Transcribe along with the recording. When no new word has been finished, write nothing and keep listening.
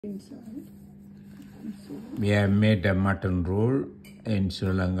inside. We have made a mutton roll in Sri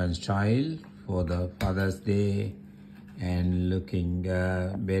Lankan style for the Father's Day and looking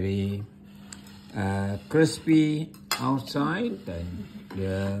very crispy outside and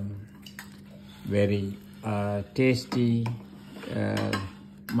very tasty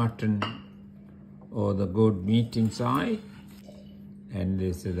mutton or the goat meat inside. And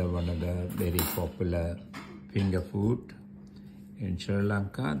this is one of the very popular finger food in Sri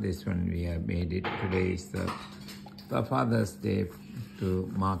Lanka. This one we have made it. Today is the Father's Day.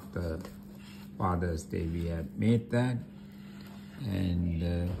 To mark the Father's Day, we have made that,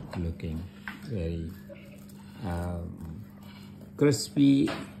 and looking very crispy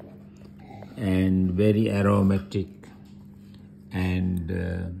and very aromatic,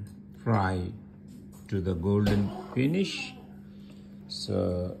 and fried to the golden finish.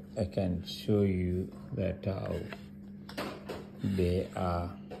 So I can show you that how they are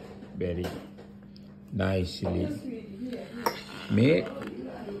very nicely made.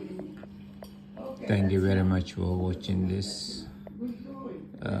 Thank you very much for watching this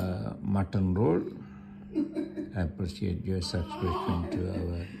mutton roll. I appreciate your subscription to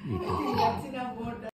our YouTube channel.